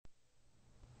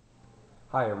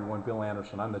Hi everyone, Bill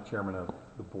Andersen. I'm the chairman of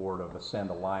the board of Ascend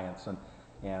Alliance,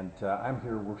 and I'm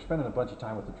here. We're spending a bunch of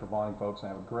time with the Trivani folks, and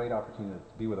I have a great opportunity to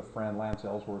be with a friend, Lance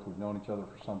Ellsworth. We've known each other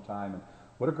for some time, and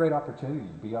what a great opportunity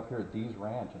to be up here at Dee's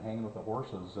Ranch and hanging with the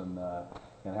horses and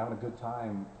having a good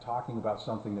time talking about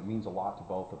something that means a lot to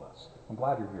both of us. I'm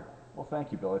glad you're here. Well,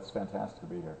 thank you, Bill. It's fantastic to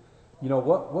be here. You know,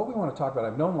 what we want to talk about,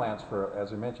 I've known Lance for,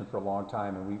 as I mentioned, for a long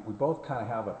time, and we both kind of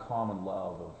have a common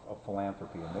love of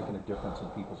philanthropy and making a difference in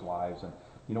people's lives. And,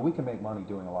 you know, we can make money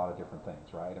doing a lot of different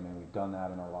things, right? I mean, we've done that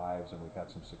in our lives, and we've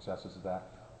had some successes at that.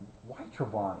 Why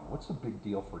Trivani? What's the big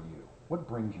deal for you? What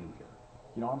brings you here?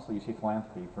 You know, honestly, you see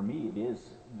philanthropy, for me, it is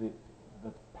the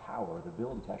power, the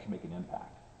ability to actually make an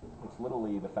impact. It's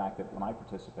literally the fact that when I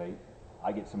participate,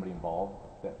 I get somebody involved,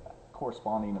 that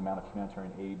corresponding amount of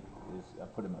humanitarian aid is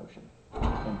put in motion.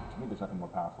 And to me, there's nothing more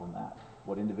powerful than that.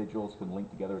 What individuals can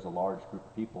link together as a large group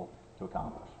of people to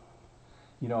accomplish.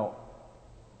 You know,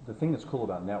 the thing that's cool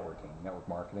about networking, network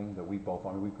marketing, that we both,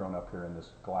 I mean, we've grown up here in this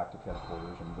galactic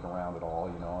headquarters and been around it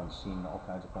all, you know, and seen all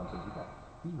kinds of fun things.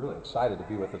 He's really excited to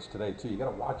be with us today, too. You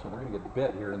got to watch him. We're going to get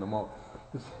bit here in the moment.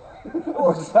 It's going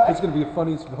to be a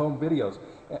funny home videos.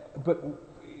 But,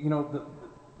 you know,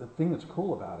 the thing that's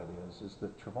cool about it is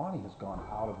that Trivani has gone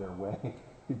out of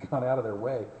their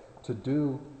way, to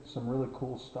do some really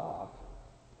cool stuff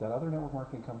that other network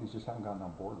marketing companies just haven't gotten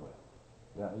on board with.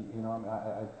 Yeah, you know, I mean,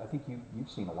 I think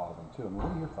you've seen a lot of them too. I mean,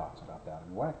 what are your thoughts about that? I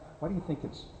mean, why do you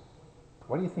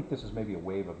think this is maybe a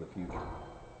wave of the future?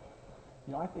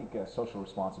 You know, I think social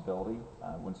responsibility,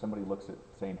 when somebody looks at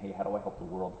saying, hey, how do I help the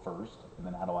world first? And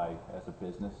then how do I, as a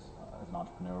business, as an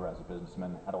entrepreneur, as a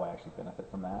businessman, how do I actually benefit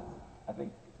from that? I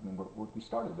mean, we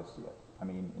started to see it. I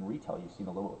mean, in retail, you've seen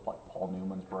a little bit like Paul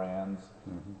Newman's brands.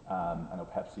 I know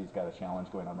Pepsi's got a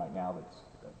challenge going on right now that's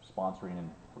sponsoring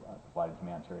and providing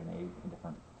humanitarian aid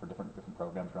for different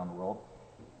programs around the world.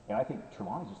 And I think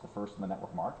Trivani is just the first in the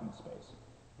network marketing space.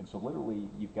 And so literally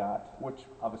you've got, which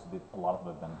obviously a lot of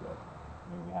them have been good.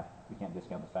 I mean, we can't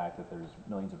discount the fact that there's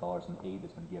millions of dollars in aid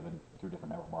that's been given through different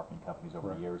network marketing companies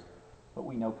over the years. But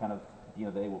we know kind of at the end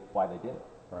of the day why they did it.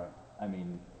 Right. I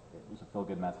mean, it was a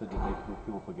feel-good message. It made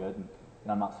people feel good.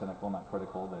 And I'm not cynical, I'm not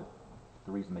critical that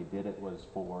the reason they did it was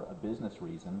for a business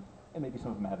reason. And maybe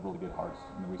some of them had really good hearts,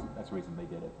 and that's the reason they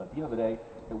did it. But at the end of the day,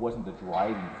 it wasn't the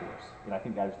driving force. And I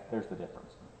think there's the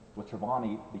difference. With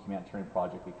Trivani, the humanitarian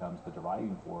project becomes the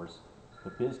driving force.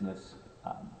 The business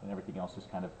and everything else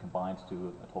just kind of combines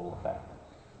to a total effect.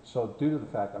 So due to the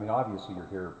fact, I mean, obviously you're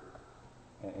here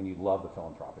and you love the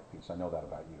philanthropic piece. I know that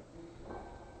about you.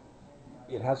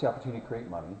 It has the opportunity to create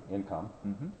money, income,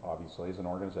 obviously, as an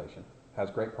organization. Has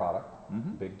great product,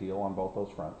 big deal on both those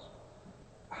fronts.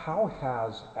 How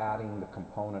has adding the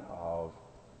component of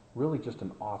really just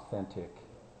an authentic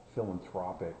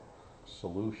philanthropic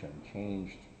solution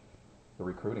changed the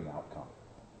recruiting outcome?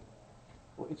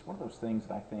 Well, it's one of those things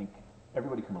that I think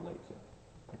everybody can relate to.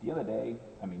 At the end of the day,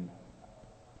 I mean,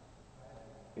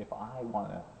 if I want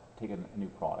to take a new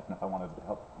product and if I want to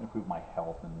help improve my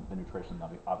health and the nutrition,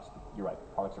 obviously, you're right,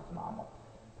 products are phenomenal.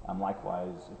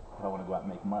 Likewise, if I want to go out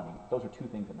and make money, those are two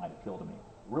things that might appeal to me.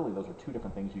 Really, those are two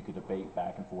different things you could debate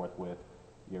back and forth with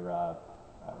your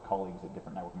colleagues at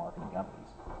different network marketing companies.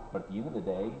 But at the end of the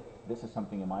day, this is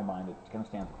something in my mind that kind of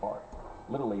stands apart.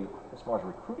 Literally, as far as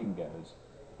recruiting goes,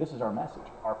 this is our message.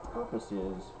 Our purpose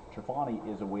is, Trivani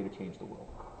is a way to change the world.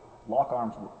 Lock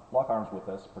arms with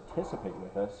us, participate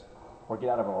with us, or get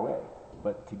out of our way.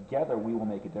 But together we will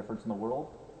make a difference in the world,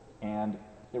 and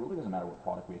it really doesn't matter what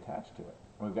product we attach to it.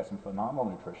 And we've got some phenomenal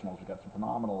nutritionals, we've got some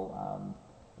phenomenal,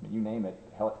 I mean, you name it,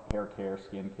 hair care,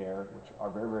 skin care, which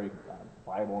are very, very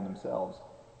viable in themselves.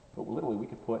 But literally we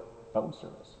could put phone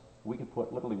service. We could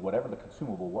put literally whatever the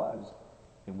consumable was,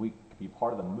 and we could be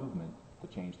part of the movement to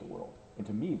change the world. And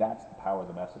to me, that's the power of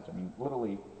the message. I mean,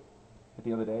 literally, at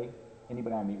the end of the day,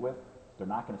 anybody I meet with, they're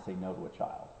not going to say no to a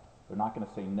child. They're not going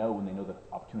to say no when they know the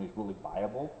opportunity is really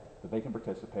viable, that they can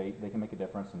participate, they can make a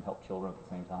difference and help children at the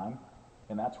same time.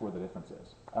 And that's where the difference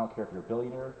is. I don't care if you're a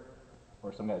billionaire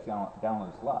or some guy that's down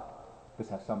on his luck. This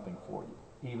has something for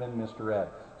you. Even Mr. Ed.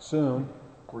 Soon,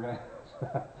 we're going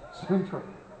to,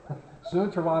 soon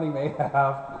Trivani may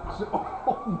have,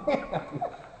 oh man,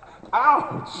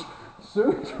 ouch!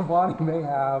 Soon Trivani may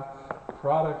have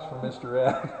products for Mr.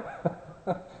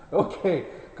 Ed. Okay,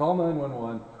 call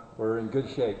 911. We're in good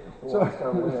shape. So,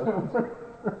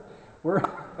 we're,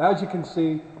 as you can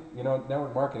see, you know,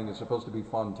 network marketing is supposed to be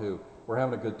fun too. We're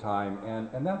having a good time,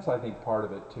 and that's, I think, part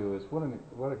of it too, is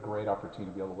what a great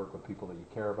opportunity to be able to work with people that you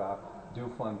care about, do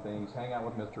fun things, hang out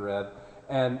with Mr. Ed,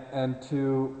 and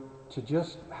to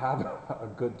just have a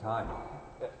good time.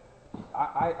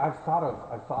 I've thought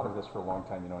of this for a long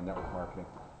time, you know, in network marketing.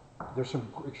 There's some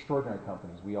extraordinary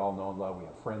companies we all know and love. We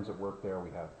have friends that work there.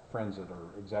 We have friends that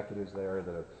are executives there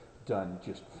that have done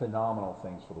just phenomenal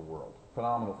things for the world,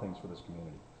 phenomenal things for this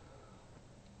community.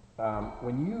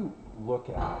 When you look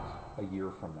at a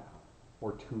year from now,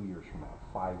 or 2 years from now,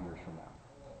 5 years from now,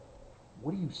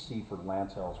 what do you see for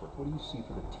Lance Ellsworth? What do you see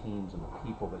for the teams and the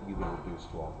people that you've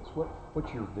introduced to all this?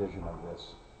 What's your vision of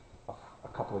this a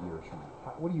couple of years from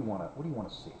now? What do you want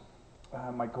to see?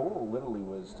 My goal literally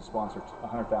was to sponsor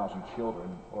 100,000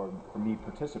 children, or for me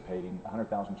participating,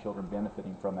 100,000 children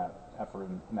benefiting from that effort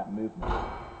and that movement.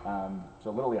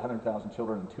 So literally 100,000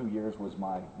 children in 2 years was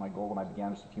my goal when I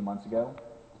began just a few months ago.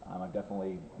 I've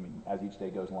definitely, I mean, as each day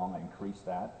goes along, I increase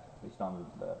that based on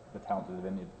the talented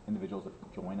individuals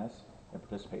that join us and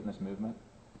participate in this movement.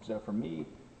 So for me,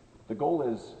 the goal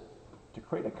is to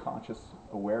create a conscious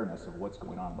awareness of what's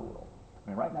going on in the world. I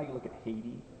mean, right now you look at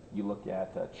Haiti, you look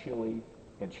at Chile,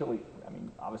 and Chile, I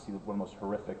mean, obviously one of the most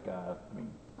horrific,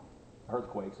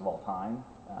 earthquakes of all time,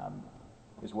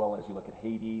 as well as you look at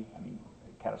Haiti, I mean,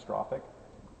 catastrophic.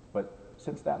 But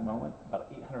since that moment, about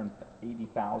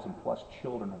 880,000 plus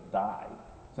children have died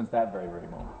since that very, very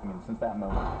moment. I mean, since that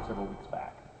moment, several weeks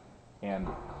back. And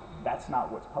that's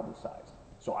not what's publicized.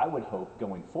 So I would hope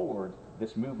going forward,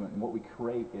 this movement and what we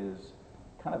create is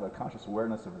kind of a conscious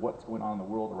awareness of what's going on in the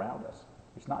world around us.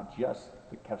 It's not just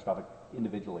the catastrophic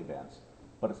individual events,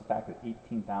 but it's the fact that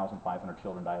 18,500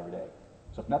 children die every day.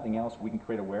 So if nothing else, we can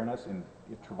create awareness, and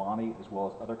if Trivani, as well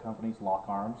as other companies, lock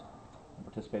arms and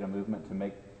participate in a movement to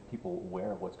make people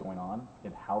aware of what's going on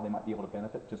and how they might be able to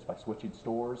benefit just by switching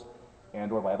stores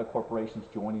and or by other corporations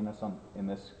joining us in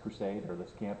this crusade or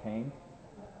this campaign.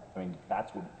 I mean,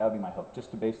 that would be my hope,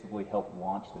 just to basically help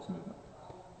launch this movement.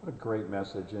 What a great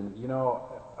message. And you know,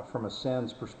 from a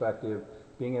Sens perspective,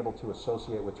 being able to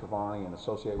associate with Trivani and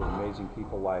associate with amazing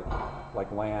people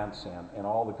like Lance and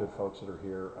all the good folks that are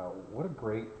here, what a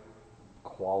great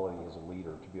quality as a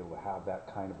leader to be able to have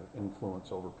that kind of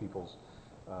influence over people's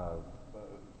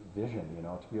vision, you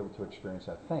know, to be able to experience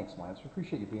that. Thanks, Lance. We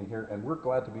appreciate you being here, and we're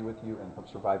glad to be with you and have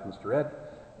survived Mr. Ed,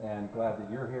 and glad that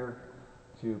you're here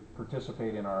to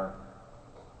participate in our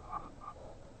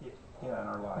in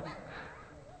our lives.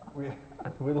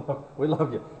 We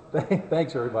love you.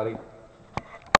 Thanks, everybody.